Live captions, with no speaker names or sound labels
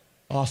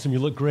Awesome, you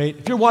look great.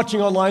 If you're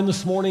watching online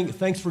this morning,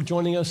 thanks for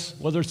joining us,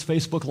 whether it's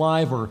Facebook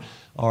Live or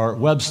our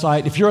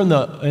website. If you're in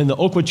the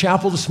Oakwood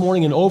Chapel this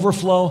morning in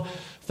Overflow,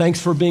 thanks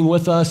for being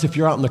with us. If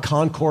you're out in the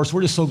concourse,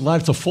 we're just so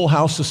glad it's a full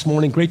house this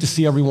morning. Great to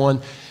see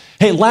everyone.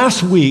 Hey,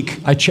 last week,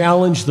 I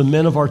challenged the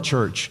men of our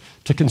church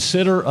to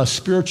consider a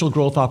spiritual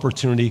growth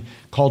opportunity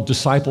called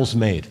Disciples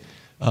Made.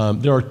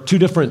 There are two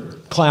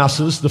different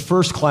classes. The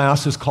first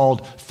class is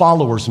called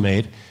Followers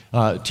Made,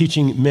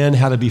 teaching men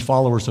how to be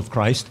followers of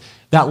Christ.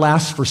 That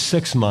lasts for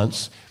 6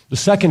 months. The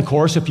second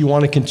course, if you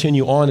want to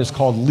continue on, is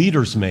called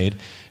Leaders Made,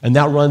 and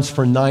that runs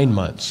for 9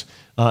 months.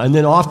 And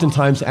then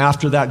oftentimes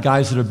after that,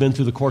 guys that have been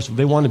through the course,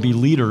 they want to be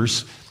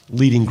leaders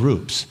leading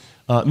groups.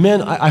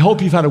 Men, I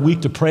hope you've had a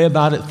week to pray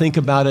about it, think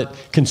about it,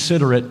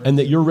 consider it, and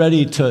that you're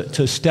ready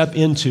to step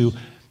into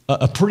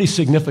a pretty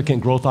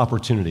significant growth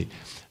opportunity.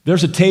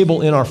 There's a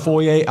table in our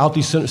foyer out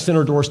these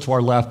center doors to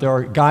our left. There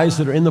are guys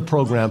that are in the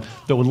program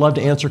that would love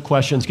to answer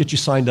questions, get you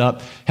signed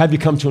up, have you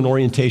come to an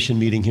orientation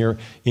meeting here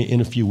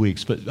in a few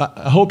weeks. But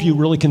I hope you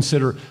really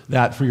consider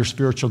that for your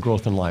spiritual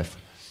growth in life.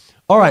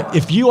 All right,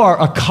 if you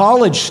are a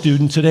college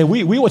student today,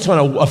 we want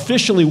to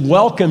officially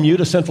welcome you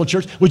to Central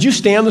Church. Would you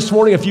stand this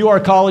morning if you are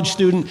a college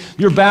student,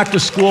 you're back to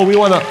school. We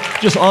want to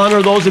just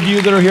honor those of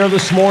you that are here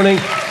this morning.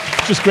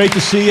 It's just great to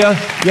see you.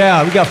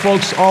 Yeah, we got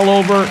folks all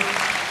over.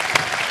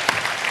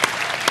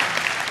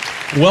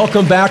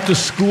 Welcome back to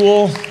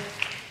school.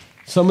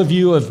 Some of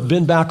you have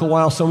been back a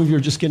while. Some of you are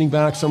just getting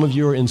back. Some of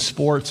you are in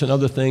sports and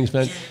other things.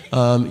 Man,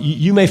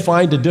 you may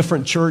find a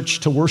different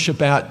church to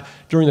worship at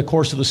during the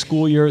course of the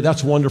school year.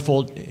 That's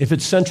wonderful. If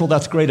it's Central,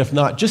 that's great. If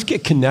not, just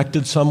get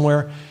connected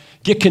somewhere.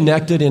 Get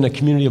connected in a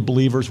community of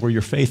believers where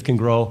your faith can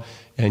grow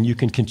and you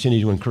can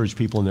continue to encourage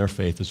people in their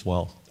faith as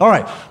well. All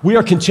right, we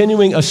are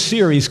continuing a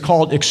series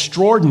called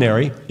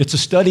Extraordinary. It's a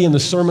study in the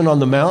Sermon on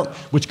the Mount,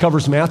 which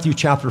covers Matthew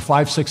chapter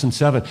 5, 6, and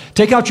 7.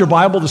 Take out your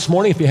Bible this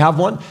morning if you have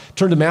one.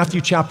 Turn to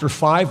Matthew chapter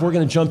 5. We're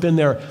going to jump in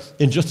there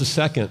in just a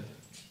second.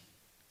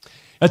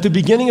 At the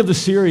beginning of the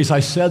series,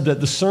 I said that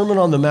the Sermon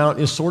on the Mount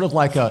is sort of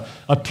like a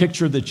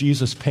picture that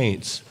Jesus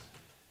paints.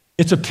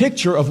 It's a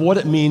picture of what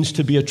it means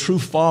to be a true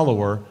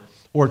follower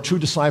or a true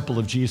disciple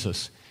of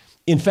Jesus.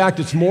 In fact,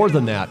 it's more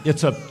than that.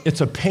 It's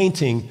a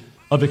painting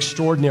of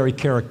extraordinary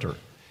character.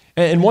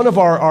 And one of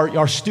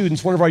our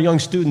students, one of our young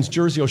students,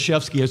 Jerzy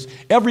Oshevsky, has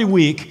every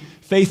week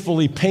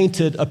faithfully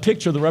painted a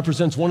picture that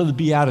represents one of the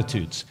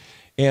Beatitudes.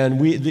 And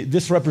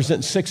this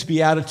represents 6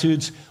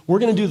 Beatitudes. We're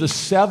going to do the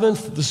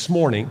 7th this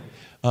morning.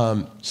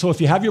 So if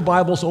you have your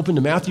Bibles open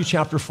to Matthew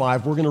chapter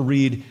 5, we're going to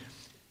read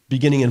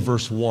beginning in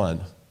verse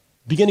 1,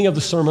 beginning of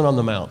the Sermon on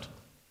the Mount.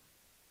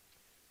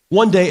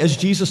 One day, as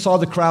Jesus saw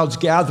the crowds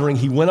gathering,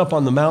 he went up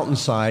on the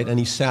mountainside and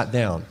he sat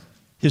down.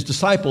 His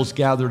disciples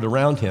gathered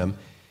around him,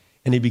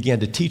 and he began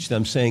to teach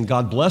them, saying,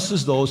 God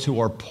blesses those who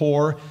are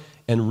poor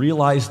and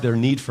realize their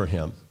need for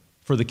him,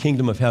 for the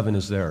kingdom of heaven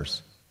is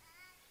theirs.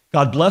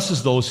 God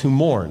blesses those who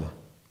mourn,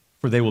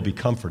 for they will be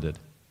comforted.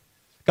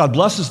 God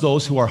blesses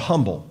those who are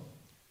humble,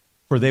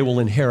 for they will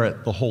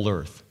inherit the whole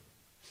earth.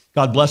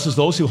 God blesses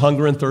those who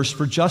hunger and thirst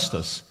for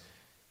justice,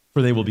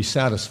 for they will be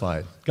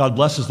satisfied. God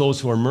blesses those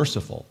who are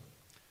merciful,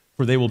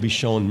 for they will be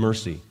shown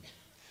mercy.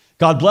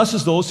 God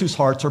blesses those whose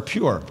hearts are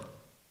pure,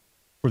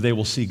 for they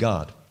will see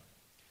God.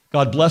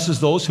 God blesses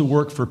those who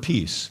work for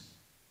peace,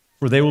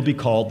 for they will be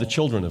called the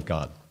children of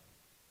God.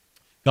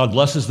 God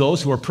blesses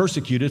those who are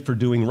persecuted for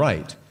doing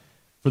right,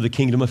 for the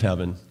kingdom of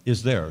heaven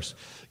is theirs.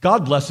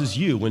 God blesses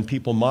you when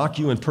people mock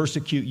you and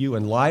persecute you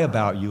and lie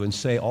about you and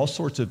say all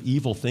sorts of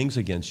evil things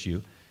against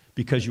you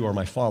because you are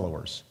my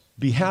followers.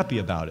 Be happy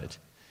about it.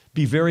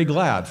 Be very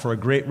glad, for a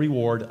great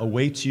reward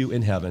awaits you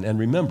in heaven. And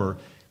remember,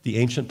 the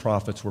ancient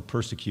prophets were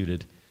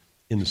persecuted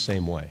in the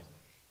same way.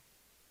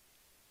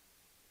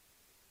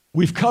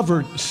 We've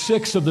covered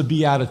 6 of the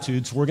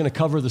Beatitudes. We're going to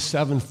cover the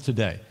 7th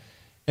today.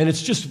 And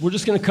we're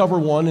just going to cover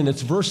one, and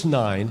it's verse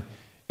 9,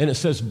 and it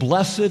says,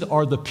 Blessed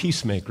are the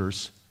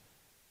peacemakers,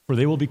 for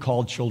they will be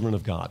called children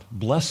of God.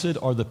 Blessed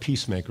are the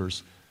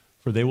peacemakers,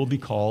 for they will be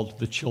called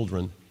the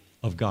children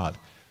of God.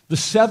 The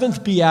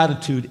 7th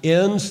Beatitude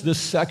ends this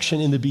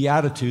section in the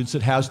Beatitudes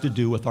that has to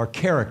do with our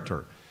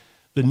character.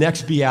 The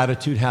next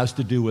Beatitude has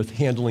to do with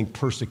handling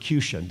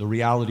persecution, the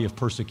reality of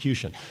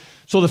persecution.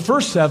 So the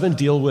first 7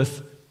 deal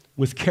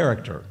with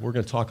character. We're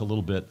going to talk a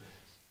little bit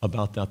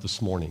about that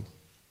this morning.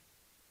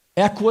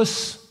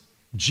 Equus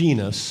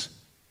genus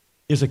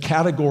is a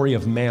category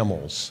of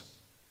mammals.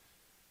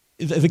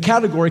 The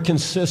category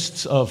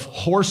consists of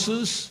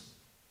horses,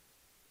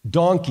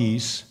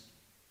 donkeys,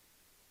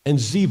 and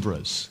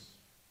zebras.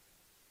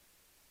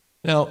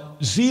 Now,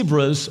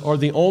 zebras are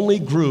the only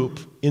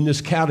group in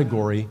this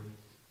category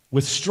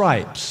with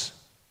stripes.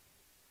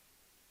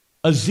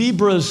 A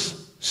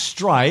zebra's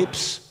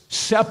stripes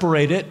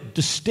separate it,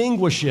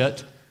 distinguish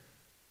it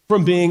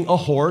from being a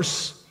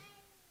horse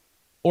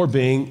or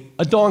being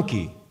a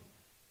donkey,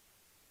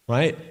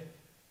 right?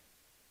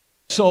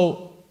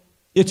 So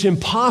it's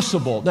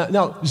impossible.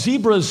 Now,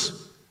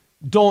 zebras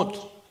don't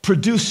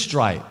produce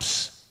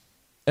stripes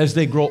as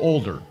they grow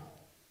older.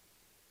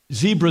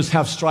 Zebras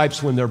have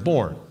stripes when they're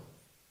born.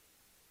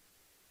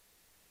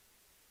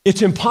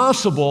 It's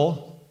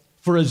impossible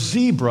for a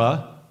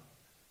zebra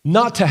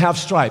not to have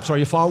stripes. Are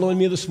you following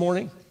me this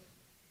morning?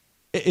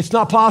 It's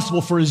not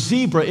possible for a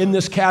zebra in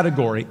this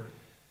category,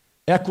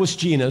 Equus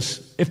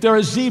genus. If they're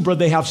a zebra,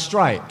 they have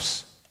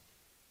stripes.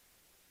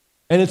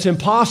 And it's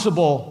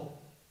impossible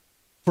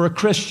for a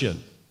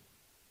Christian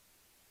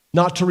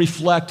not to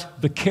reflect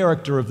the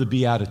character of the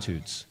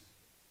Beatitudes.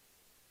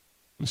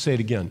 Let me say it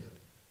again.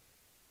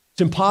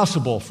 It's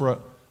impossible for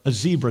a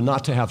zebra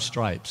not to have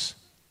stripes.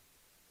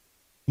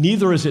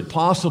 Neither is it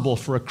possible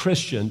for a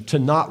Christian to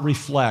not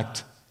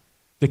reflect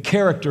the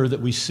character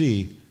that we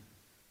see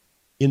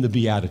in the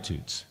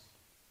Beatitudes.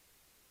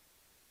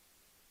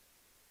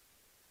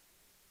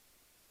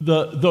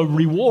 The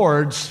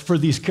rewards for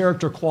these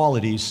character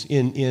qualities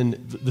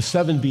in the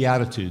 7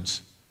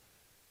 Beatitudes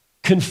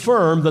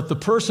confirm that the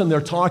person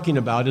they're talking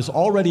about is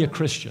already a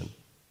Christian.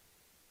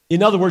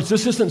 In other words,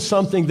 this isn't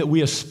something that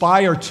we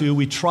aspire to.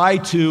 We try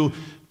to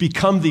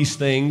become these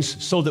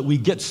things so that we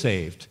get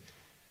saved.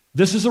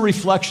 This is a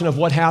reflection of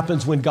what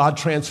happens when God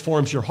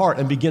transforms your heart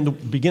and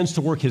begins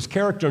to work his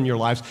character in your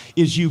lives,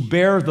 is you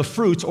bear the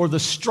fruits or the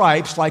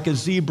stripes like a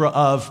zebra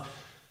of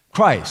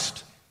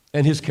Christ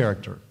and his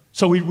character.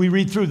 So we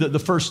read through the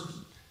first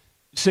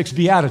 6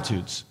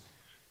 Beatitudes.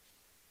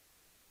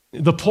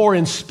 The poor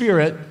in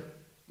spirit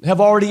have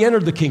already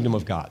entered the kingdom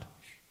of God.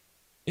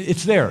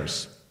 It's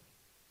theirs.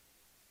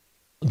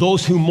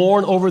 Those who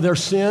mourn over their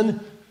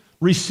sin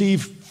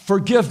receive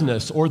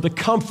forgiveness or the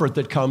comfort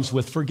that comes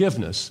with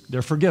forgiveness.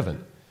 They're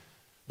forgiven.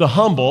 The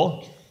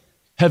humble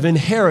have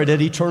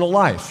inherited eternal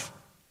life.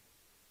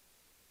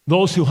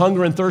 Those who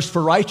hunger and thirst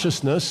for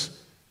righteousness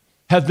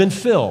have been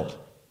filled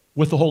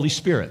with the Holy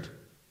Spirit.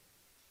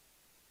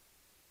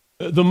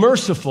 The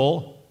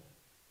merciful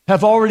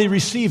have already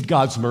received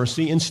God's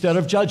mercy instead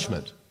of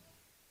judgment.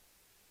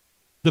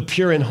 The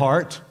pure in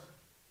heart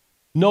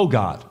know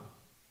God.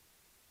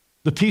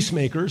 The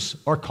peacemakers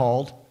are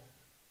called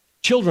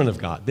children of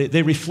God.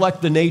 They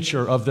reflect the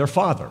nature of their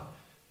Father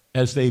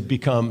as they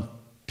become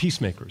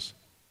peacemakers.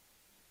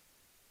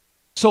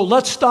 So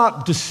let's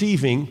stop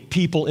deceiving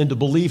people into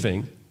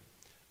believing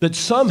that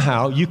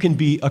somehow you can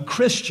be a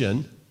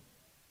Christian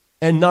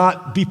and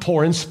not be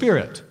poor in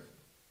spirit.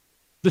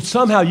 That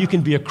somehow you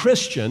can be a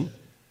Christian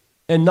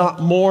and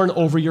not mourn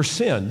over your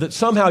sin. That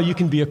somehow you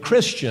can be a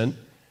Christian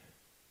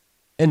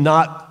and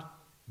not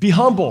be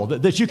humble,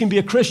 that you can be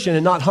a Christian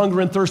and not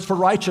hunger and thirst for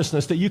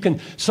righteousness, that you can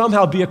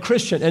somehow be a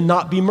Christian and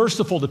not be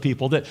merciful to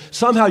people, that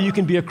somehow you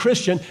can be a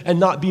Christian and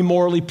not be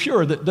morally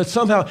pure, that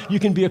somehow you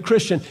can be a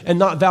Christian and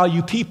not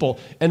value people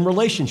and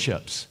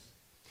relationships.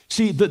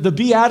 See, the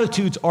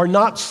Beatitudes are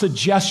not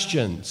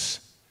suggestions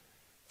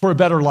for a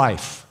better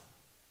life.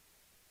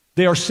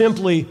 They are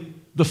simply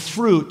the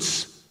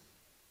fruits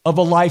of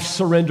a life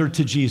surrendered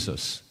to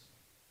Jesus.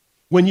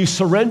 When you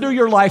surrender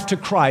your life to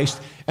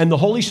Christ and the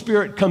Holy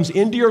Spirit comes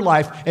into your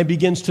life and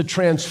begins to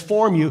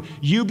transform you,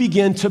 you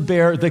begin to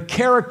bear the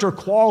character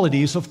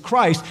qualities of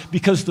Christ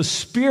because the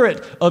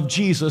Spirit of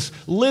Jesus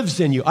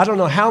lives in you. I don't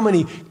know how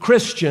many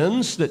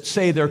Christians that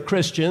say they're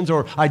Christians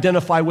or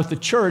identify with the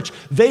church,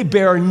 they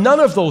bear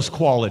none of those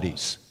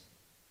qualities.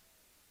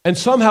 And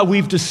somehow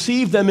we've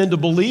deceived them into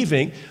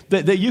believing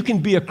that you can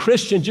be a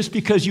Christian just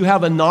because you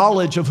have a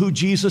knowledge of who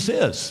Jesus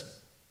is.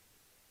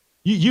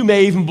 You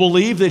may even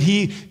believe that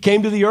he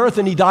came to the earth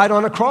and he died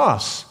on a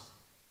cross.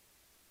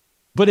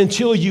 But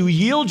until you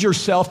yield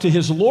yourself to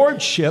his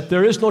lordship,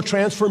 there is no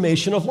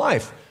transformation of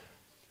life.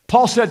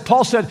 Paul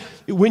said,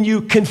 when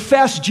you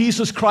confess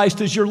Jesus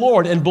Christ as your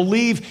Lord and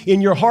believe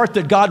in your heart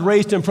that God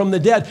raised him from the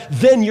dead,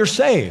 then you're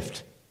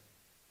saved.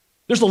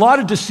 There's a lot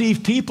of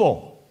deceived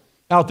people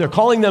out there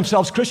calling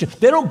themselves Christian.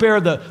 They don't bear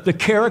the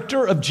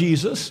character of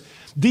Jesus.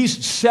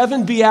 These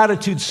 7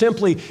 Beatitudes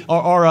simply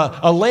are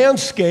a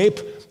landscape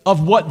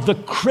of what the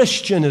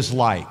Christian is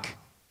like.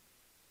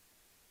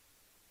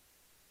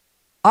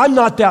 I'm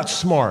not that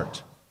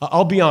smart,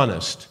 I'll be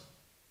honest.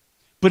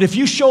 But if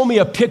you show me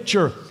a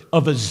picture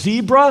of a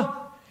zebra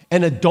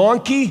and a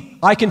donkey,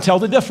 I can tell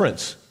the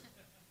difference.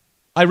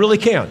 I really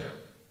can.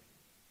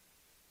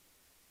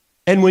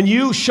 And when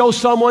you show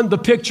someone the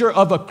picture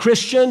of a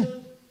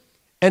Christian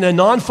and a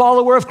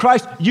non-follower of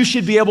Christ, you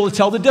should be able to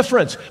tell the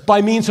difference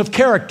by means of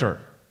character.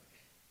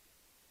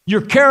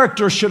 Your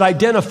character should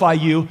identify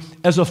you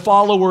as a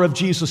follower of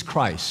Jesus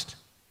Christ.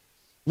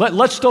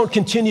 Let's don't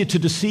continue to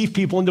deceive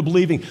people into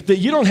believing that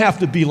you don't have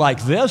to be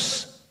like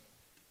this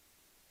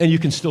and you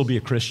can still be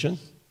a Christian.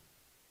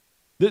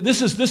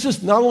 This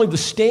is not only the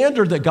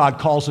standard that God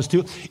calls us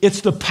to,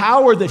 it's the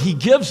power that he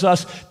gives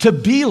us to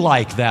be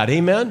like that,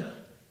 amen?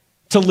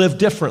 To live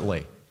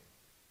differently.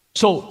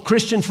 So,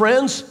 Christian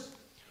friends,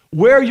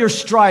 wear your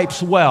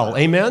stripes well,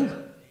 amen?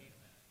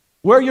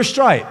 Wear your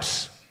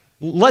stripes.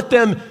 Let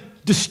them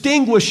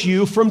distinguish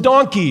you from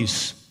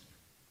donkeys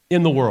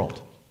in the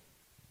world.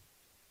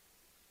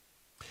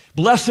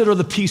 Blessed are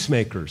the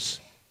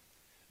peacemakers.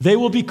 They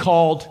will be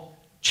called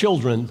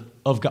children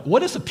of God.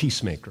 What is a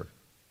peacemaker?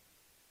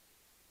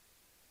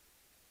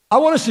 I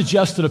want to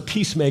suggest that a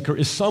peacemaker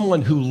is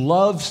someone who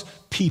loves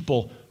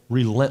people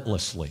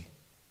relentlessly.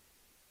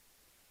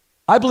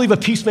 I believe a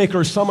peacemaker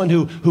is someone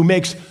who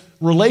makes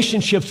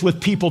relationships with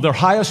people their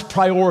highest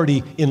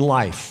priority in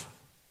life.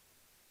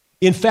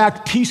 In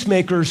fact,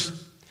 peacemakers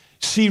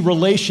see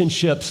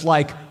relationships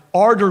like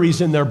arteries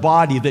in their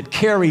body that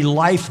carry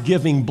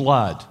life-giving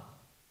blood.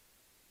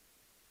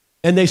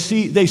 And they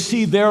see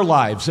their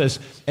lives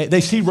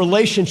they see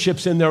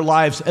relationships in their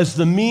lives as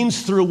the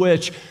means through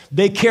which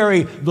they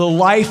carry the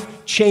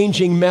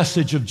life-changing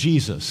message of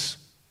Jesus.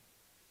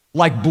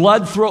 Like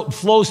blood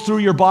flows through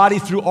your body,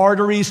 through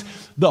arteries,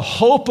 the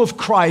hope of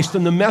Christ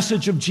and the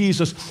message of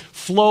Jesus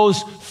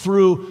flows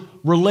through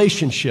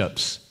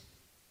relationships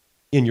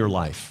in your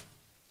life.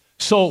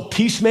 So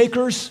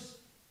peacemakers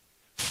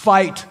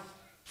fight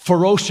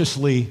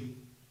ferociously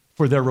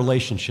for their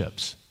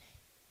relationships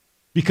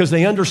because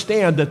they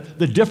understand that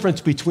the difference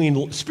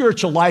between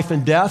spiritual life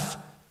and death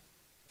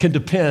can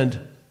depend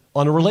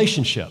on a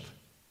relationship.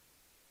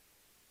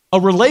 A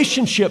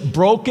relationship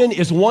broken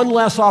is one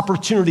less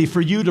opportunity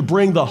for you to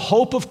bring the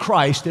hope of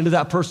Christ into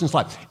that person's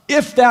life.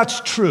 If that's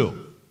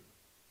true,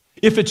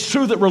 if it's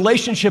true that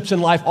relationships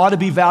in life ought to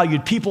be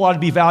valued, people ought to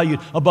be valued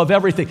above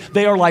everything,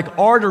 they are like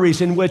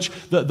arteries in which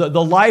the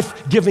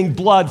life-giving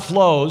blood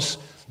flows,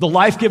 the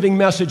life-giving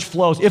message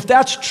flows. If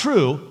that's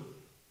true,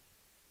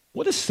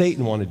 what does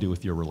Satan want to do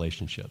with your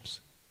relationships?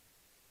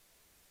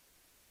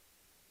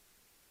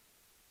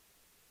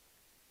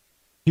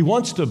 He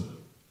wants to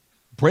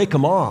break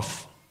them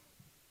off.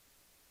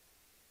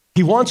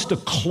 He wants to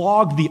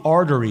clog the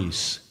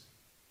arteries.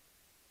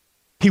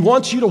 He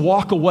wants you to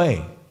walk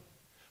away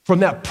from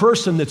that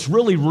person that's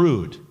really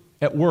rude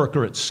at work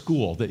or at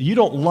school that you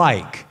don't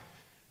like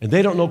and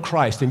they don't know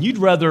Christ, and you'd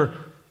rather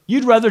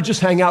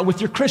just hang out with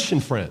your Christian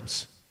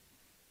friends.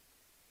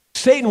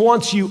 Satan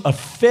wants you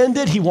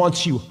offended, he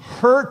wants you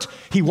hurt,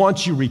 he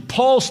wants you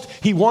repulsed,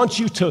 he wants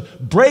you to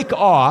break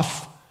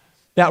off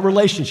that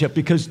relationship,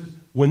 because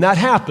when that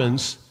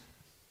happens,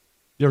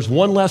 there's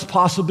one less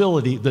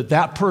possibility that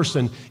that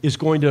person is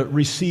going to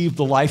receive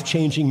the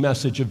life-changing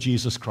message of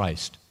Jesus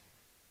Christ.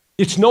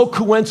 It's no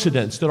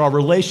coincidence that our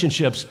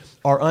relationships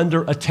are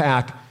under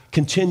attack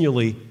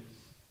continually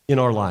in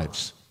our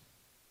lives.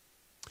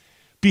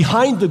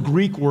 Behind the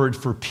Greek word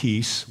for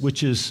peace,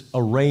 which is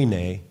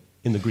eirene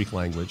in the Greek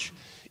language,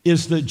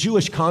 is the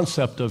Jewish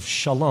concept of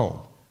shalom.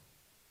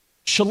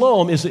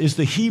 Shalom is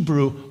the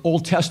Hebrew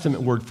Old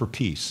Testament word for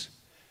peace.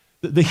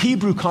 The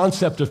Hebrew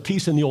concept of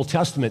peace in the Old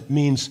Testament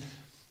means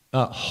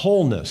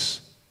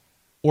wholeness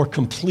or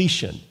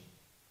completion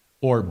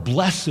or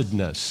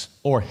blessedness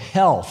or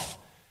health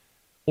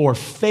or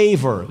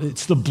favor.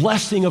 It's the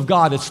blessing of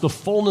God. It's the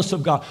fullness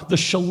of God. The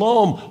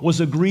shalom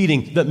was a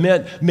greeting that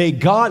meant, may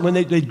God, when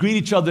they'd greet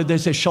each other, they'd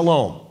say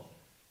shalom.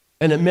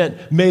 And it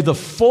meant, may the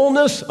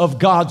fullness of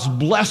God's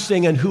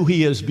blessing and who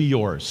he is be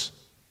yours.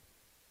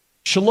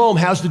 Shalom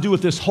has to do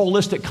with this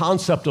holistic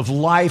concept of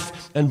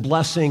life and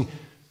blessing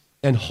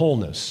and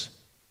wholeness.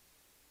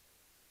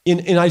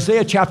 In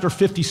Isaiah chapter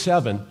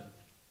 57,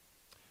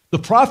 the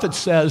prophet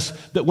says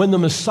that when the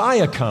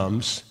Messiah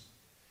comes,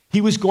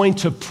 he was going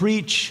to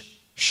preach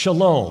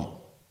shalom,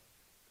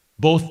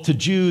 both to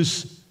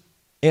Jews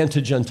and to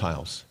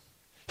Gentiles.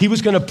 He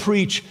was going to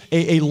preach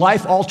a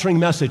life-altering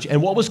message.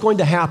 And what was going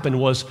to happen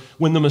was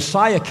when the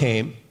Messiah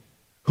came,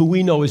 who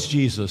we know as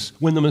Jesus,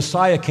 when the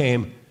Messiah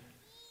came,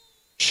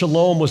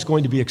 shalom was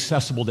going to be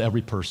accessible to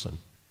every person.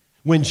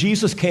 When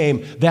Jesus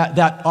came,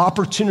 that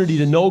opportunity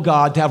to know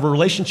God, to have a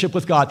relationship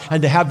with God,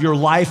 and to have your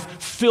life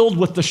filled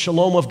with the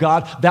shalom of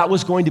God, that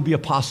was going to be a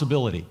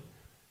possibility.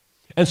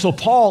 And so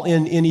Paul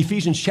in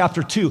Ephesians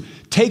chapter 2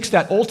 takes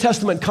that Old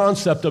Testament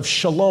concept of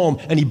shalom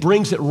and he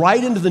brings it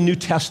right into the New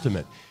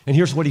Testament. And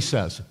here's what he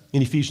says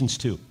in Ephesians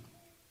 2.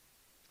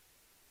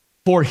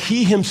 For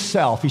he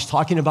himself, he's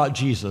talking about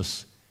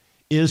Jesus,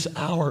 is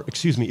our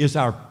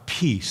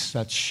peace.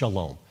 That's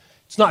shalom.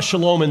 It's not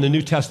shalom in the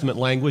New Testament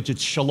language,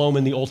 it's shalom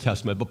in the Old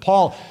Testament. But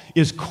Paul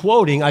is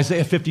quoting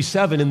Isaiah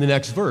 57 in the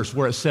next verse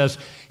where it says,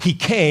 he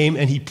came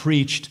and he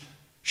preached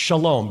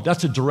shalom.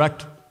 That's a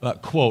direct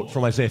quote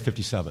from Isaiah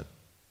 57.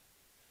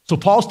 So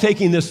Paul's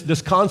taking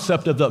this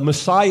concept of the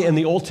Messiah in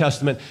the Old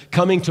Testament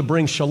coming to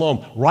bring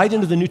shalom right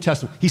into the New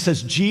Testament. He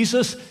says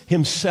Jesus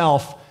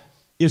himself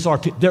is our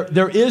peace.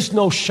 There is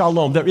no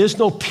shalom, there is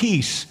no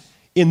peace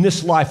in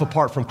this life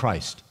apart from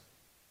Christ.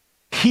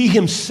 He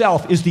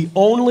himself is the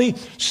only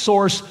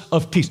source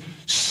of peace.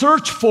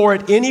 Search for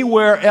it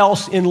anywhere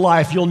else in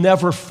life, you'll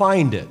never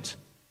find it.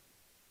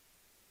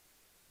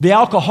 The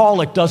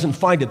alcoholic doesn't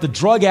find it. The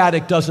drug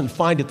addict doesn't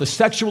find it. The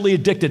sexually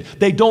addicted,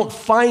 they don't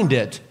find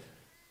it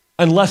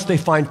unless they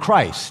find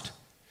Christ.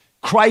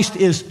 Christ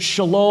is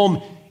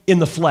shalom in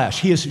the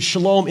flesh. He is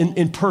shalom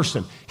in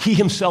person. He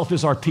himself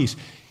is our peace.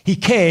 He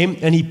came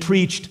and he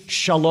preached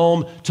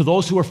shalom to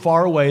those who are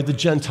far away, the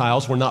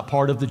Gentiles were not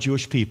part of the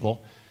Jewish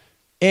people,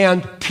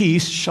 and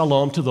peace,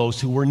 shalom, to those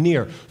who were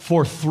near.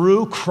 For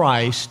through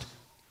Christ,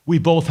 we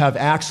both have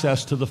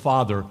access to the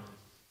Father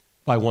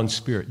by one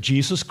Spirit.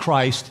 Jesus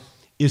Christ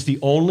is the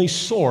only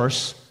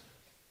source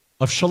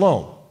of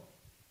shalom.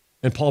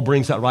 And Paul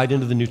brings that right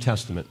into the New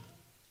Testament.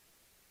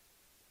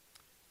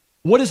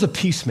 What is a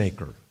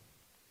peacemaker?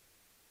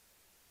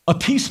 A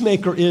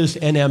peacemaker is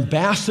an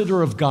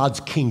ambassador of God's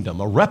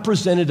kingdom, a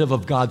representative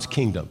of God's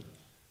kingdom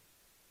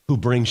who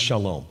brings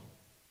shalom.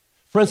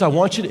 Friends, I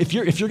want you to, if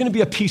you're going to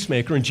be a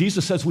peacemaker, and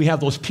Jesus says we have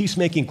those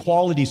peacemaking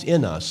qualities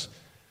in us,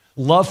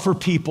 love for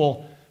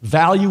people,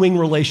 valuing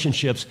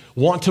relationships,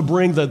 want to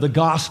bring the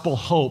gospel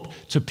hope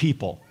to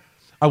people.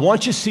 I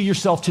want you to see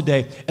yourself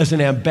today as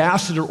an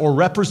ambassador or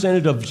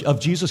representative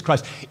of Jesus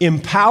Christ,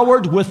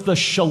 empowered with the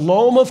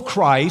shalom of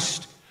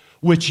Christ,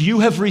 which you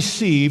have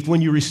received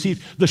when you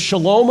received the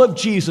shalom of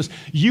Jesus.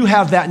 You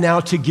have that now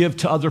to give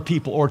to other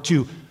people or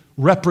to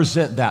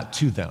represent that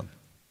to them.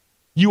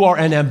 You are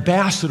an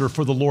ambassador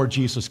for the Lord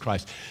Jesus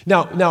Christ.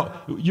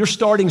 Now, you're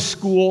starting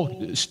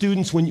school,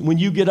 students, when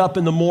you get up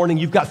in the morning,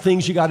 you've got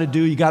things you got to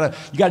do. You got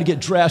to get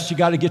dressed. You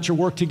got to get your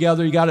work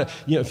together. You got to,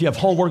 if you have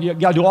homework, you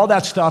got to do all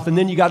that stuff, and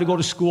then you got to go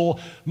to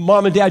school.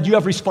 Mom and dad, you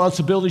have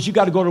responsibilities. You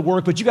got to go to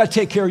work, but you got to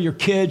take care of your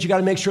kids. You got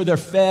to make sure they're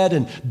fed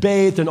and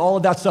bathed and all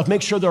of that stuff.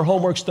 Make sure their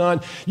homework's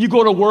done. You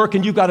go to work,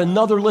 and you've got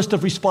another list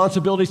of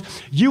responsibilities.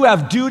 You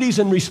have duties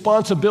and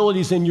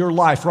responsibilities in your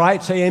life,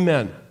 right? Say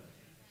amen.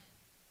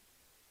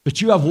 But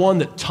you have one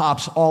that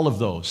tops all of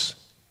those.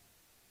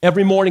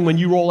 Every morning when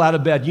you roll out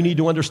of bed, you need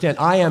to understand,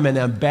 I am an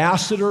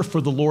ambassador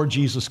for the Lord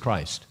Jesus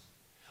Christ.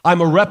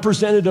 I'm a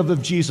representative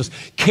of Jesus,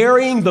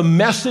 carrying the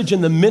message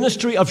and the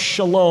ministry of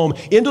shalom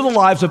into the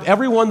lives of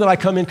everyone that I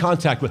come in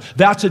contact with.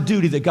 That's a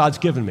duty that God's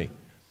given me.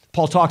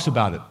 Paul talks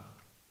about it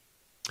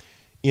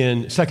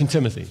in 2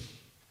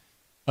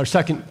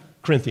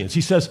 Corinthians.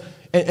 He says,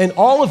 and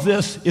all of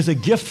this is a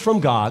gift from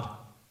God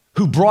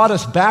who brought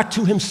us back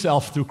to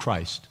himself through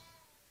Christ.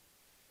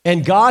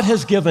 And God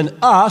has given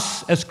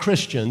us as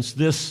Christians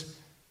this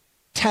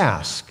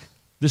task,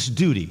 this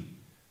duty,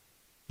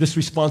 this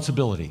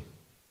responsibility.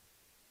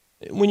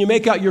 When you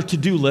make out your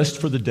to-do list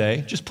for the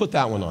day, just put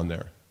that one on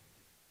there.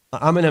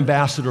 I'm an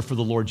ambassador for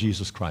the Lord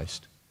Jesus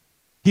Christ.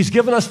 He's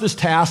given us this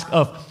task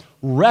of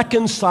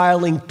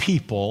reconciling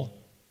people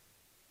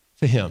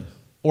to him,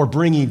 or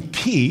bringing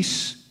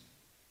peace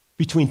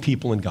between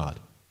people and God.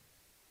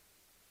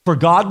 For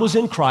God was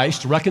in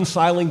Christ,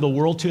 reconciling the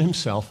world to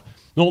himself,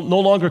 no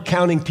longer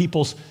counting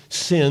people's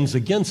sins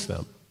against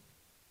them.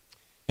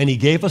 And he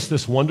gave us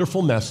this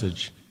wonderful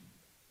message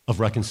of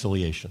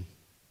reconciliation.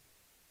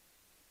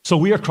 So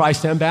we are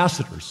Christ's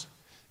ambassadors.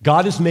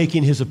 God is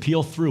making his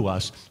appeal through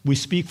us. We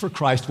speak for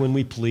Christ when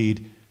we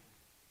plead,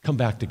 come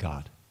back to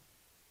God.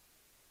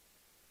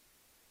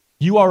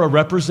 You are a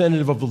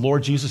representative of the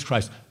Lord Jesus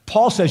Christ.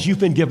 Paul says you've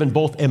been given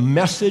both a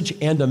message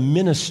and a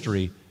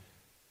ministry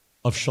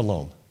of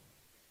shalom.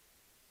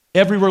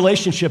 Every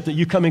relationship that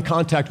you come in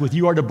contact with,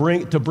 you are to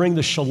bring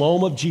the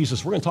shalom of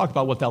Jesus. We're going to talk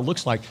about what that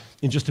looks like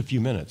in just a few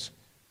minutes.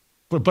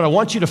 But I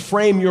want you to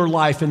frame your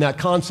life in that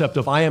concept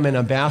of I am an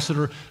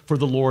ambassador for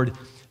the Lord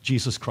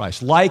Jesus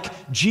Christ.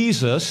 Like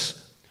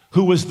Jesus,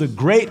 who was the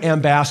great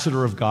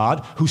ambassador of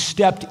God, who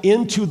stepped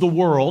into the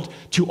world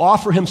to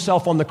offer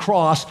himself on the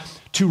cross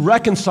to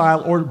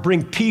reconcile or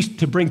bring peace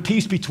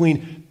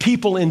between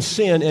people in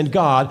sin and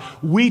God,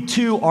 we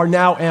too are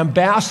now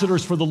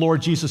ambassadors for the Lord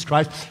Jesus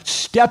Christ,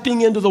 stepping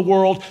into the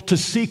world to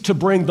seek to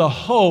bring the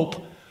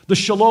hope, the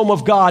shalom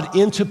of God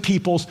into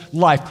people's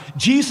life.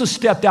 Jesus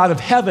stepped out of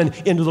heaven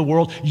into the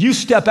world. You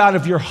step out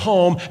of your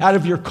home, out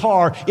of your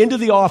car, into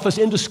the office,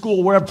 into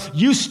school, wherever.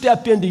 You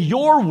step into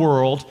your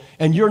world,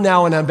 and you're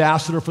now an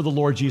ambassador for the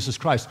Lord Jesus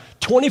Christ.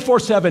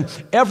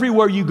 24/7,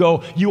 everywhere you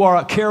go, you are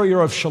a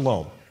carrier of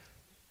shalom.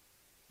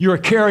 You're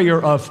a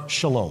carrier of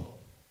shalom.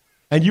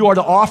 And you are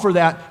to offer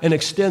that and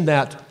extend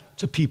that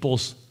to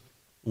people's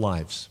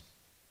lives.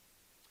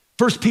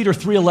 1 Peter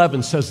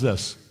 3:11 says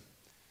this,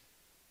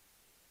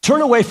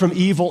 turn away from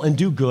evil and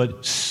do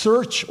good,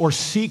 search or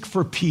seek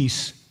for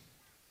peace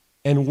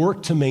and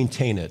work to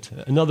maintain it.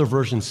 Another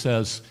version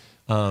says,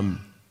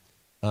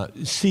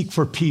 seek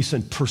for peace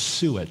and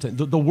pursue it.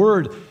 The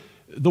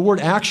word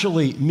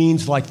actually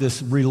means like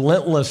this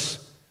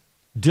relentless,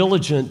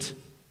 diligent,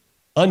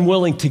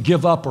 unwilling to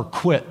give up or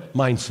quit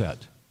mindset.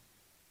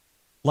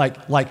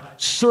 Like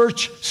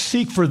search,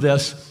 seek for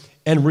this,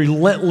 and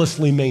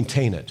relentlessly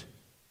maintain it.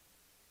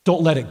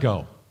 Don't let it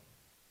go.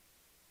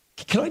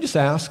 Can I just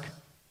ask,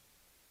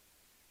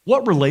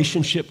 what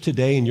relationship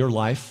today in your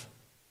life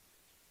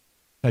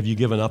have you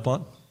given up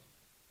on?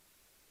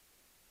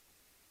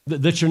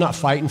 That you're not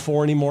fighting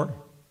for anymore?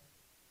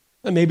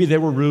 And maybe they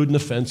were rude and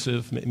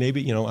offensive.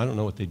 Maybe, I don't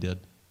know what they did.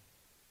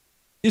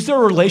 Is there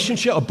a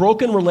relationship, a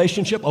broken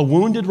relationship, a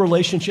wounded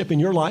relationship in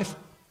your life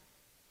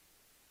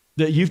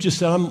that you've just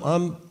said,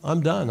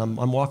 I'm done.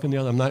 I'm walking the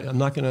other. I'm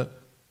not going to.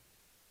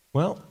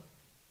 Well,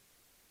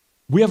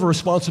 we have a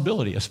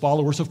responsibility as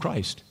followers of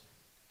Christ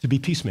to be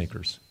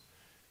peacemakers.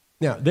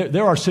 Now,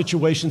 there are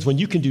situations when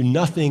you can do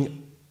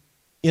nothing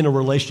in a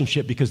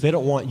relationship because they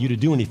don't want you to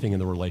do anything in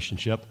the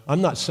relationship.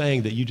 I'm not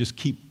saying that you just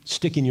keep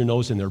sticking your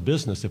nose in their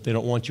business if they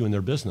don't want you in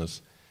their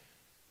business.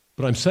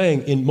 But I'm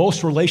saying in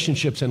most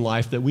relationships in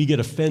life that we get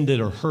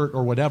offended or hurt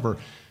or whatever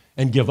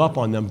and give up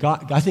on them,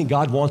 I think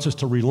God wants us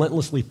to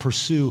relentlessly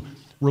pursue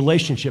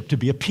relationship to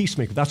be a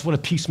peacemaker. That's what a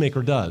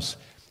peacemaker does.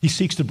 He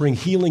seeks to bring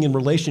healing in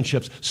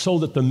relationships so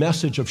that the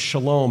message of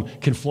shalom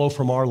can flow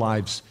from our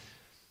lives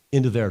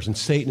into theirs, and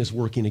Satan is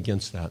working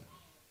against that.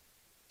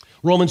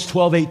 Romans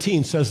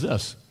 12:18 says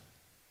this,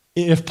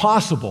 if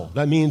possible,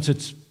 that means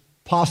it's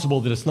possible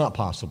that it's not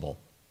possible.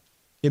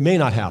 It may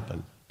not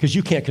happen because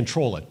you can't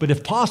control it. But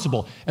if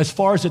possible, as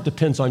far as it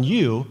depends on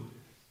you,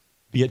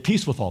 be at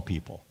peace with all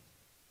people.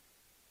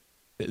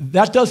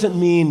 That doesn't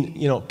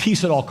mean,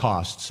 peace at all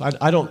costs.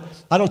 I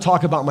don't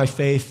talk about my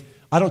faith.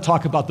 I don't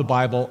talk about the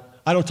Bible.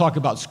 I don't talk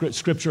about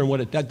Scripture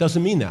and that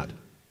doesn't mean that.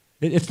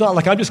 It's not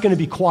like I'm just going to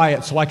be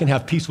quiet so I can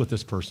have peace with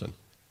this person.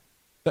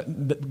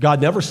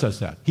 God never says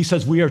that. He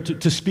says we are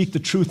to speak the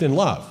truth in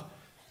love.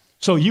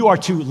 So you are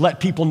to let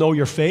people know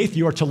your faith.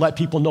 You are to let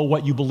people know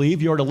what you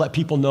believe. You are to let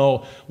people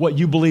know what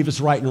you believe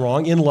is right and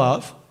wrong in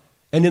love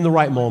and in the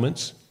right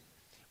moments.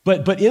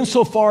 But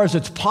insofar as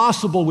it's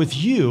possible with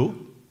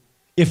you,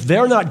 if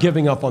they're not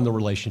giving up on the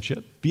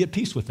relationship, be at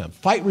peace with them.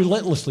 Fight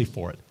relentlessly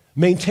for it.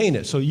 Maintain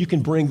it so you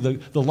can bring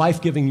the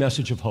life-giving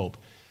message of hope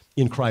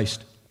in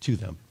Christ to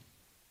them.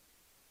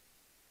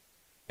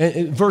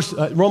 And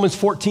Romans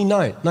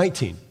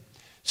 14:19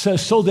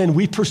 says, so then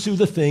we pursue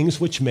the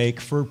things which make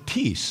for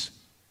peace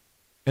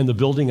and the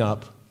building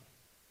up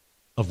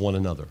of one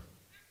another.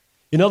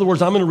 In other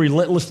words, I'm going to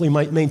relentlessly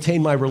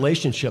maintain my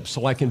relationship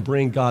so I can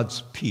bring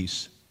God's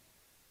peace.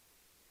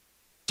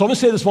 So I'm going to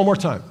say this one more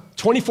time.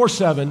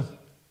 24/7,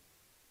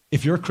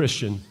 if you're a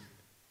Christian,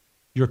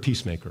 you're a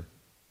peacemaker.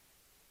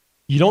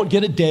 You don't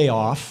get a day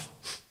off.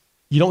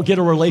 You don't get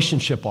a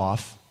relationship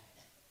off.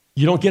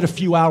 You don't get a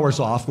few hours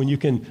off when you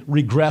can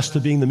regress to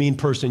being the mean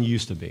person you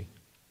used to be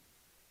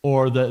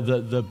or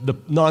the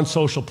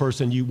non-social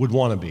person you would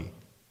want to be.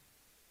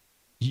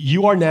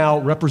 You are now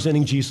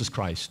representing Jesus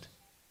Christ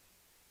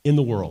in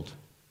the world.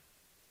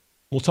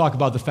 We'll talk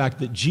about the fact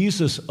that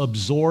Jesus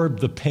absorbed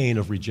the pain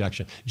of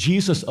rejection.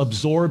 Jesus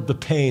absorbed the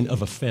pain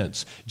of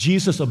offense.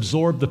 Jesus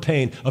absorbed the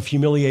pain of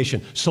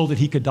humiliation so that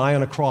he could die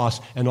on a cross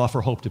and offer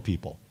hope to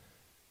people.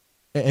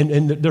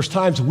 And there's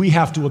times we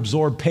have to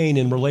absorb pain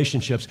in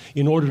relationships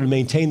in order to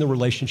maintain the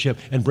relationship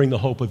and bring the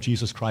hope of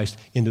Jesus Christ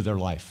into their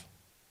life.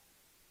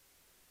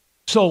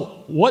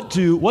 So what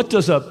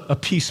does a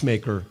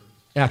peacemaker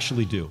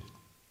actually do?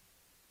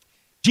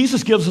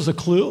 Jesus gives us a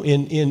clue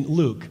in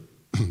Luke,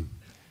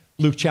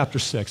 Luke chapter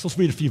 6. Let's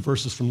read a few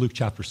verses from Luke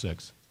chapter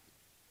 6.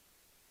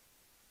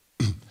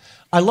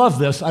 I love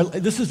this.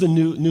 This is the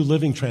New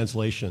Living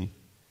Translation.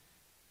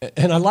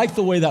 And I like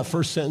the way that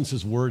first sentence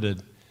is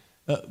worded.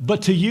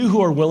 But to you who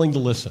are willing to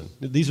listen,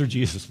 these are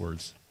Jesus'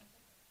 words.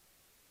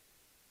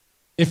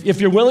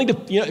 If you're willing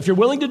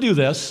to do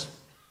this,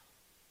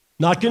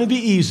 not going to be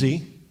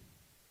easy.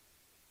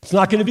 It's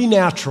not going to be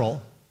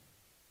natural.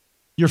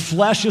 Your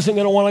flesh isn't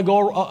going to want to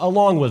go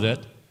along with it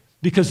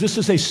because this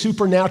is a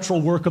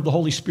supernatural work of the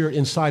Holy Spirit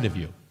inside of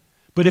you.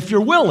 But if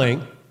you're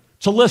willing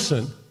to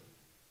listen,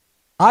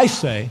 I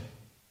say,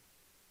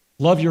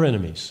 love your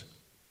enemies.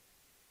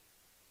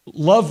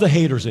 Love the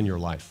haters in your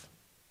life.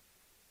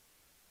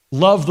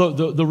 Love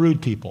the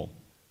rude people.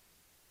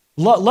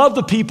 Love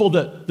the people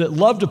that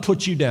love to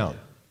put you down,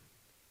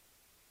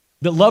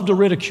 that love to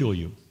ridicule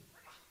you.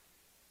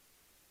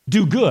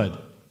 Do good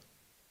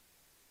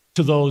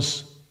to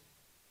those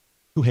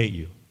who hate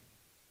you.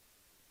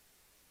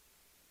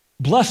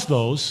 Bless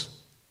those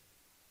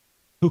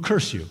who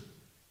curse you.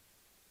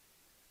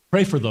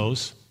 Pray for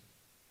those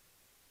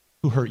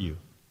who hurt you.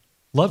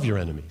 Love your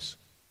enemies.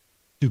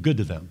 Do good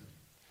to them.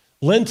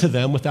 Lend to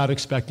them without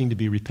expecting to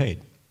be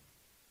repaid.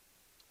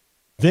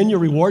 Then your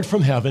reward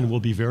from heaven will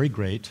be very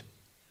great,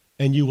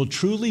 and you will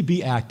truly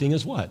be acting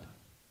as what?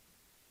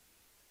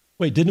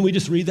 Wait, didn't we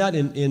just read that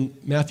in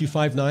Matthew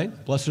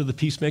 5:9? Blessed are the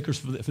peacemakers,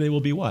 for they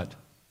will be what?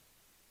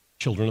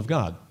 Children of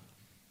God.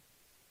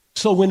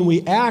 So when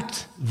we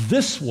act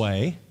this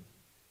way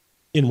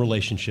in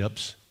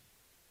relationships,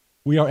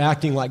 we are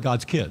acting like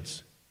God's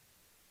kids.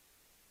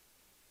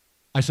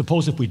 I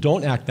suppose if we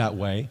don't act that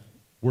way,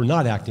 we're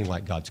not acting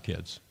like God's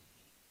kids.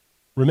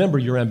 Remember,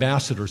 you're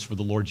ambassadors for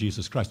the Lord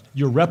Jesus Christ.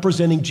 You're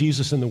representing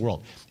Jesus in the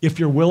world. If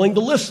you're willing to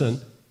listen,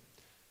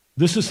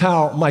 this is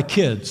how my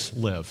kids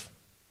live.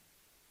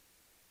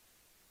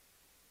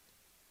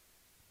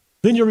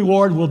 Then your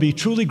reward will be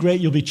truly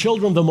great. You'll be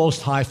children of the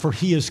Most High, for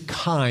He is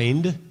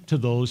kind to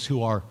those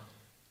who are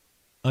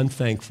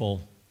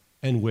unthankful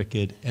and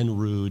wicked and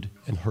rude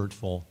and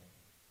hurtful.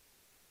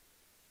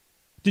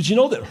 Did you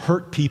know that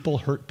hurt people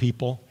hurt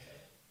people?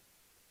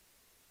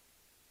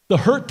 The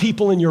hurt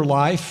people in your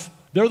life,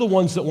 they're the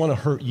ones that want to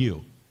hurt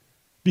you.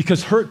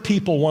 Because hurt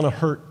people want to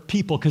hurt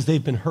people because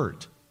they've been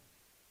hurt.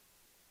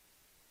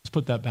 Let's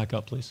put that back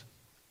up, please.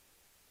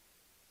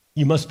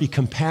 You must be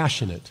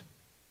compassionate,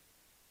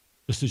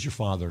 just as your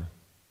Father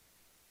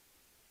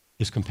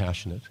is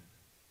compassionate.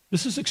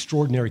 This is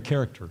extraordinary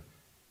character.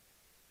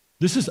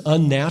 This is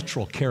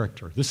unnatural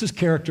character. This is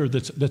character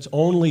that's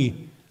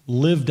only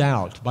lived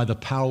out by the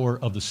power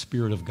of the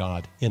Spirit of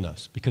God in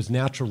us, because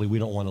naturally we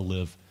don't want to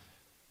live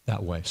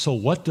that way. So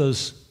what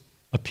does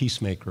a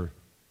peacemaker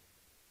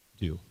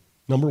do?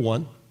 Number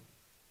one,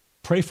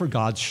 pray for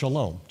God's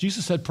shalom.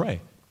 Jesus said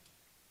pray.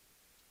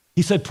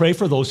 He said, pray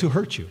for those who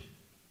hurt you.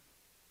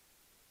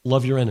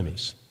 Love your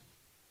enemies.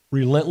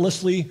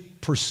 Relentlessly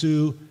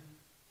pursue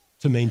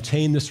to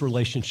maintain this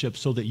relationship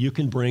so that you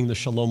can bring the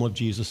shalom of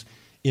Jesus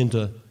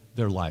into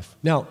their life.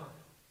 Now,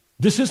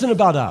 this isn't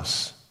about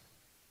us.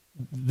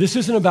 This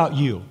isn't about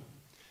you.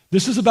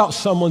 This is about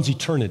someone's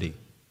eternity.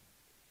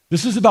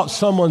 This is about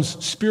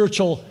someone's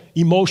spiritual,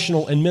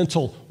 emotional, and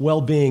mental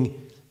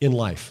well-being in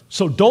life.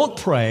 So don't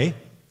pray,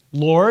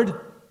 Lord,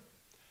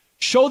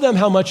 show them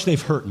how much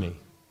they've hurt me.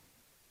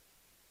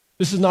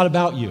 This is not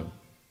about you.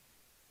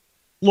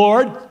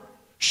 Lord,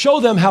 show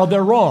them how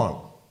they're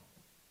wrong.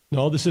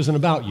 No, this isn't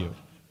about you.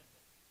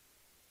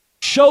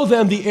 Show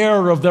them the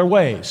error of their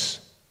ways.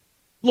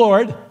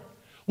 Lord,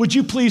 would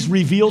you please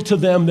reveal to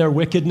them their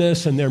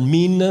wickedness and their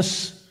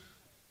meanness?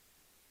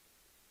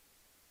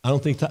 I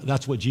don't think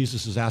that's what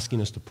Jesus is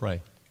asking us to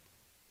pray.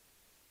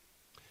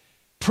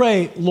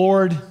 Pray,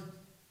 Lord,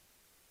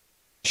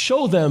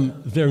 show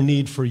them their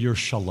need for your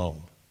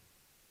shalom.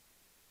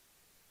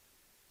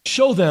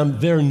 Show them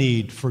their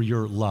need for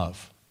your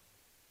love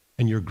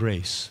and your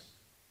grace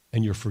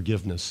and your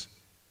forgiveness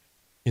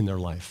in their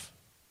life.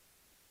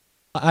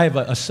 I have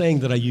a saying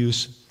that I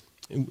use.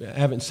 I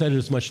haven't said it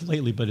as much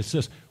lately, but it's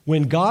this.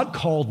 When God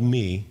called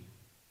me,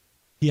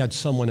 he had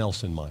someone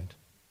else in mind.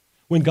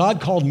 When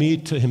God called me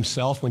to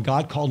himself, when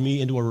God called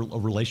me into a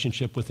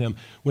relationship with him,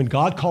 when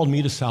God called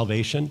me to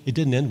salvation, it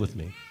didn't end with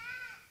me.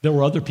 There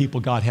were other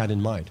people God had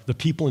in mind, the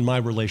people in my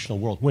relational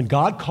world. When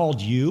God called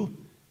you,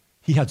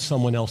 he had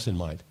someone else in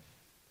mind.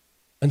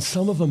 And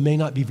some of them may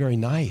not be very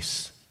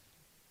nice.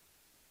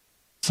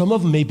 Some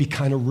of them may be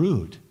kind of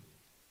rude.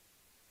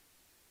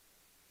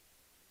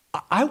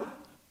 I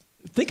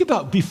think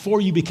about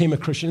before you became a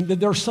Christian,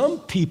 there are some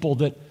people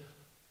that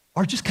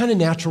are just kind of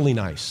naturally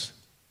nice,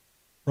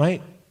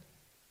 right?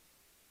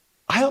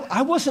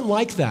 I wasn't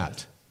like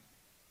that.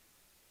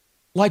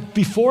 Like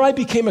before I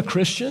became a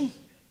Christian,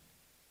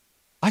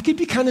 I could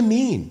be kind of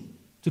mean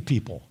to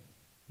people,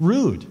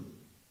 rude,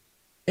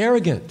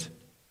 arrogant,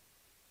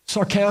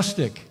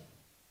 sarcastic,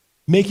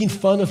 making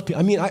fun of people.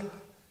 I mean,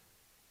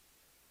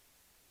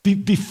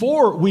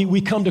 before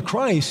we come to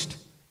Christ,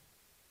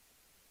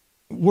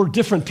 we're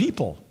different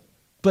people.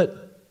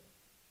 But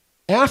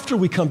after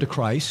we come to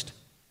Christ,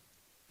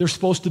 there's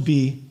supposed to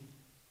be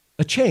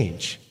a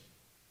change.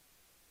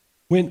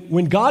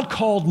 When God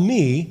called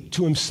me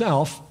to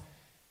himself,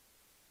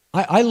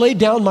 I laid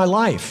down my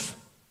life.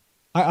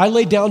 I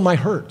laid down my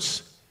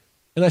hurts.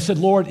 And I said,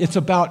 Lord, it's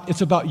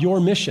about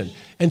your mission.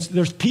 And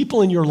there's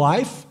people in your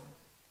life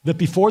that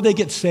before they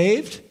get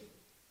saved,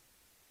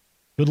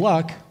 good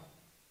luck,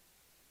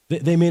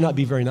 they may not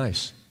be very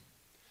nice.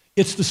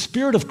 It's the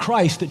Spirit of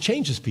Christ that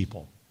changes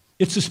people.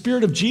 It's the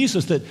Spirit of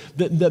Jesus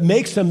that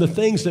makes them the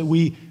things that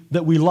we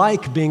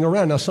like being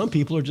around. Now, some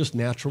people are just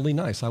naturally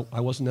nice. I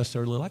wasn't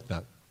necessarily like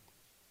that.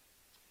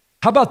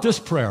 How about this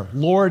prayer?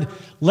 Lord,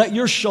 let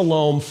your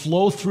shalom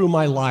flow through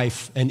my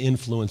life and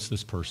influence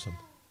this person.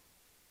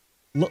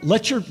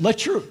 Let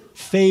your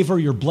favor,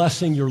 your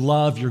blessing, your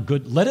love, your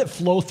good, let it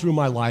flow through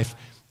my life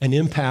and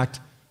impact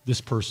this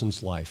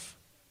person's life.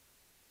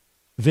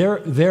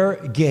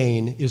 Their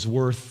gain is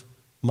worth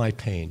my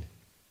pain.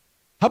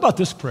 How about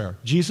this prayer?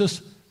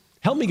 Jesus,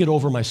 help me get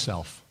over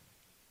myself.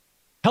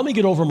 Help me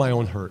get over my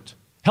own hurt.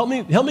 Help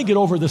me get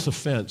over this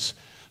offense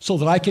so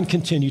that I can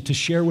continue to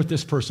share with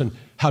this person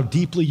how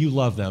deeply you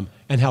love them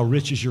and how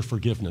rich is your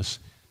forgiveness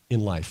in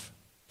life.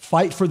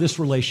 Fight for this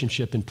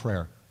relationship in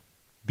prayer.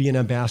 Be an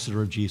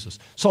ambassador of Jesus.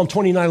 Psalm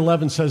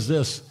 29:11 says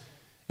this,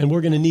 and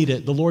we're going to need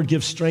it. The Lord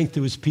gives strength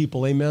to his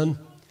people. Amen?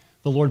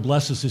 The Lord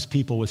blesses his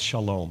people with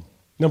shalom.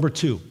 Number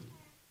 2,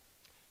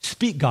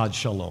 speak God's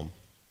shalom.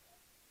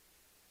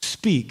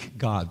 Speak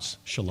God's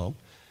shalom.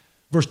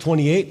 Verse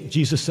 28,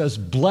 Jesus says,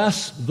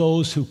 bless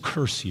those who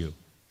curse you.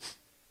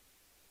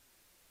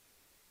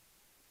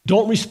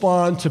 Don't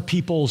respond to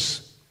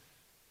people's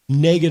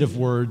negative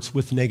words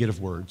with negative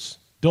words.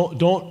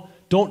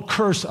 Don't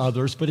curse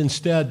others, but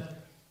instead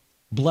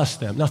bless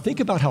them. Now think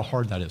about how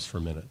hard that is for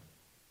a minute.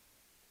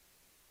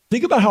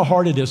 Think about how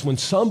hard it is when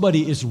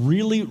somebody is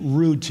really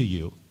rude to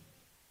you,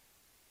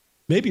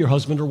 maybe your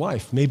husband or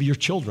wife, maybe your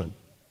children,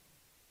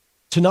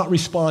 to not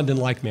respond in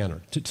like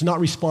manner, to not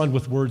respond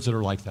with words that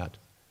are like that.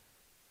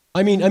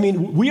 I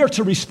mean, we are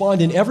to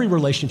respond in every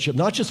relationship,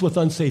 not just with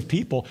unsaved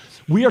people.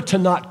 We are to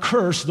not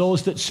curse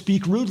those that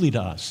speak rudely to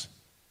us,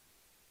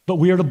 but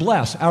we are to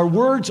bless. Our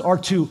words are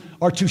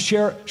to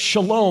share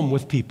shalom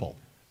with people.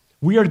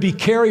 We are to be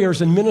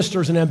carriers and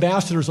ministers and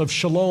ambassadors of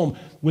shalom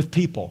with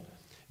people.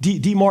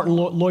 D. Martin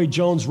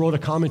Lloyd-Jones wrote a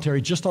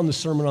commentary just on the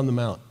Sermon on the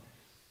Mount.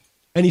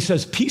 And he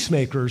says,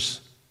 peacemakers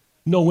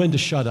know when to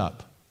shut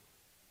up.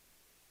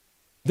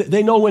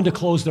 They know when to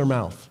close their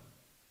mouth.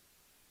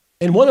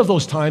 And one of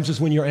those times is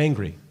when you're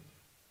angry.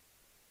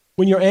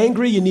 When you're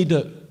angry, you need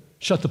to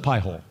shut the pie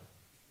hole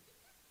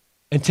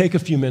and take a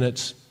few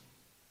minutes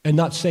and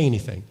not say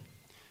anything.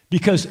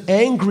 Because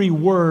angry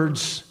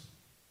words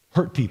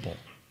hurt people.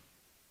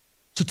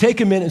 So take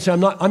a minute and say,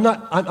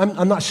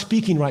 I'm not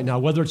speaking right now,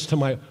 whether it's to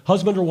my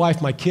husband or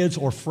wife, my kids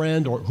or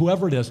friend or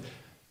whoever it is.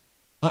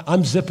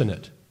 I'm zipping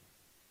it.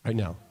 right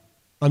now.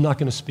 I'm not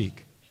going to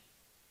speak.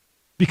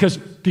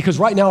 Because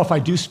right now, if I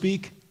do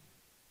speak,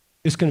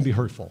 it's going to be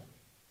hurtful.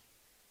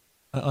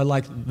 I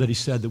like that he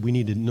said that we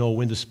need to know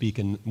when to speak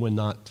and when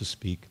not to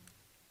speak.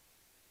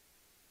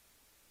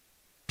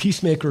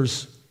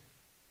 Peacemakers,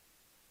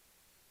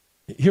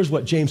 here's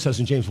what James says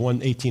in James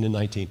 1:18 and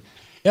 19.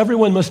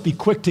 Everyone must be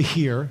quick to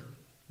hear,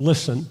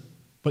 listen,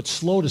 but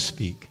slow to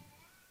speak,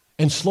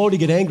 and slow to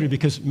get angry,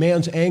 because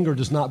man's anger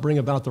does not bring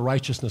about the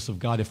righteousness of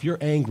God. If you're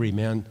angry,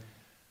 man,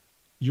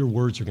 your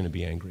words are going to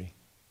be angry.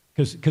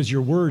 Because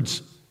your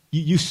words,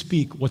 you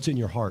speak what's in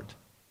your heart.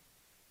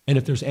 And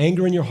if there's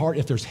anger in your heart,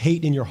 if there's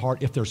hate in your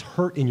heart, if there's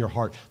hurt in your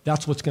heart,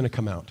 that's what's going to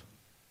come out.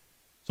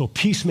 So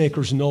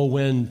peacemakers know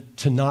when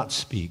to not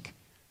speak,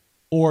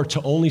 or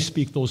to only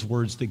speak those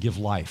words that give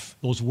life,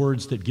 those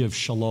words that give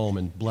shalom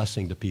and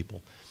blessing to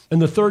people.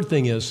 And the third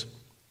thing is,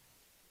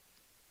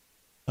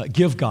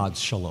 give God's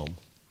shalom.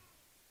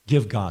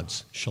 Give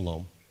God's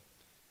shalom.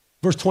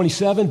 Verse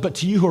 27, but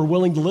to you who are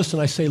willing to listen,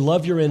 I say,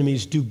 love your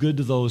enemies, do good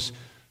to those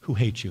who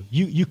hate you.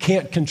 You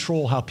can't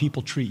control how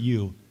people treat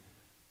you,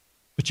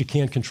 but you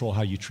can control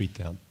how you treat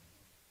them.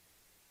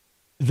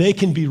 They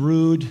can be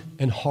rude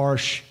and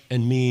harsh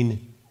and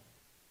mean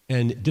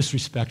and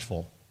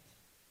disrespectful,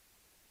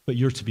 but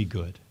you're to be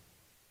good.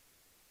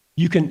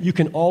 You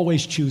can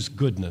always choose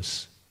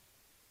goodness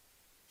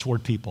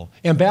toward people.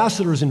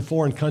 Ambassadors in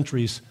foreign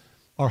countries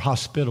are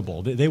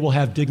hospitable. They will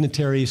have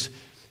dignitaries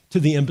to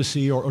the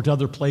embassy or to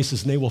other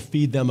places, and they will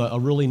feed them a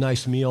really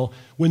nice meal.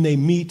 When they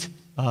meet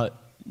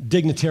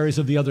dignitaries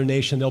of the other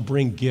nation, they'll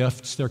bring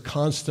gifts. They're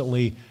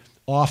constantly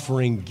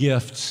offering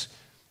gifts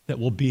that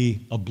will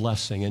be a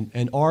blessing.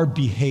 And our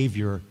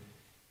behavior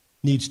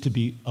needs to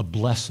be a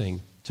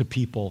blessing to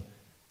people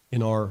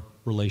in our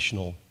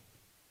relational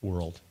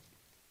world.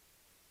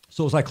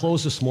 So as I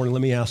close this morning,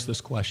 let me ask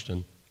this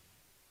question.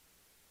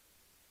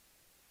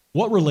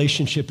 What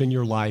relationship in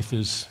your life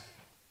is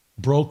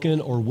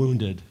broken or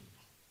wounded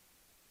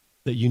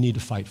that you need to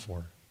fight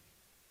for?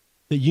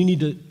 That you need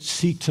to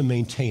seek to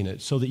maintain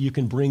it so that you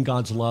can bring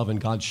God's love and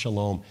God's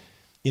shalom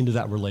into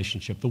that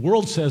relationship. The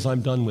world says,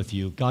 I'm done with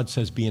you. God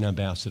says, be an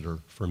ambassador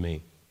for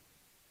me.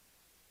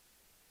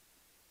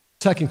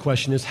 Second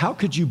question is, how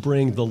could you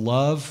bring the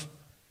love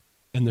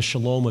and the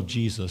shalom of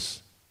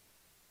Jesus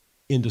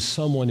into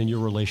someone in your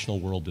relational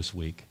world this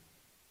week?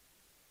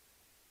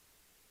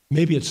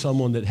 Maybe it's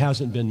someone that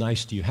hasn't been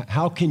nice to you.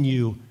 How can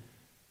you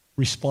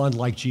respond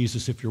like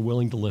Jesus if you're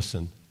willing to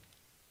listen,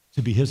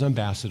 to be his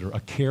ambassador,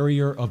 a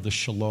carrier of the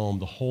shalom,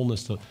 the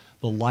wholeness, the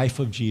life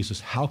of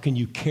Jesus? How can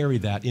you carry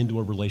that into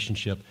a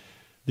relationship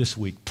this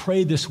week?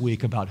 Pray this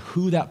week about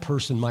who that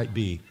person might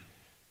be,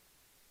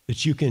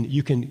 that you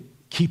can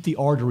keep the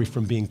artery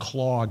from being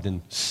clogged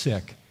and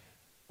sick.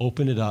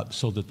 Open it up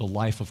so that the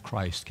life of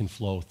Christ can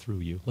flow through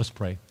you. Let's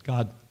pray.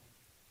 God,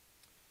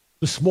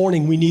 this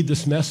morning we need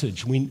this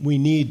message. We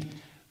need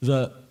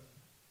the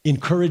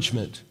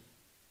encouragement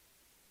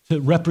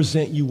to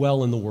represent you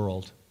well in the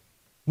world.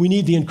 We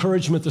need the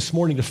encouragement this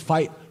morning to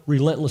fight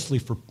relentlessly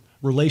for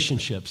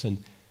relationships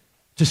and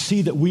to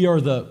see that we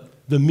are the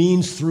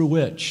means through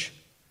which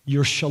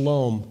your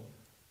shalom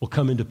will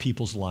come into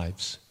people's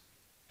lives.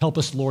 Help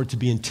us, Lord, to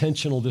be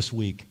intentional this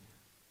week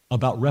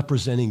about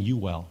representing you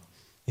well.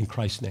 In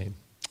Christ's name,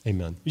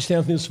 amen. You stand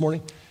with me this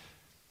morning?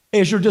 Hey,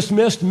 as you're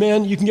dismissed,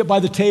 men, you can get by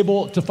the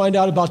table to find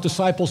out about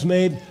Disciples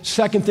Made.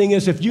 Second thing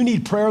is, if you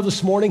need prayer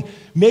this morning,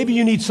 maybe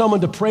you need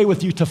someone to pray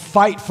with you to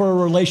fight for a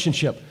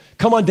relationship.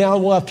 Come on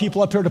down. We'll have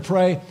people up here to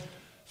pray.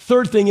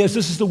 Third thing is,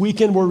 this is the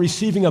weekend we're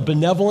receiving a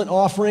benevolent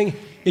offering.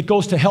 It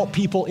goes to help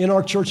people in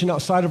our church and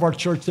outside of our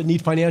church that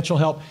need financial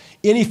help.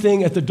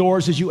 Anything at the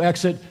doors as you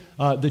exit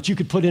that you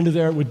could put into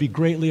there would be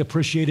greatly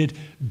appreciated.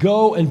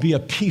 Go and be a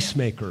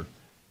peacemaker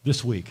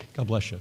this week. God bless you.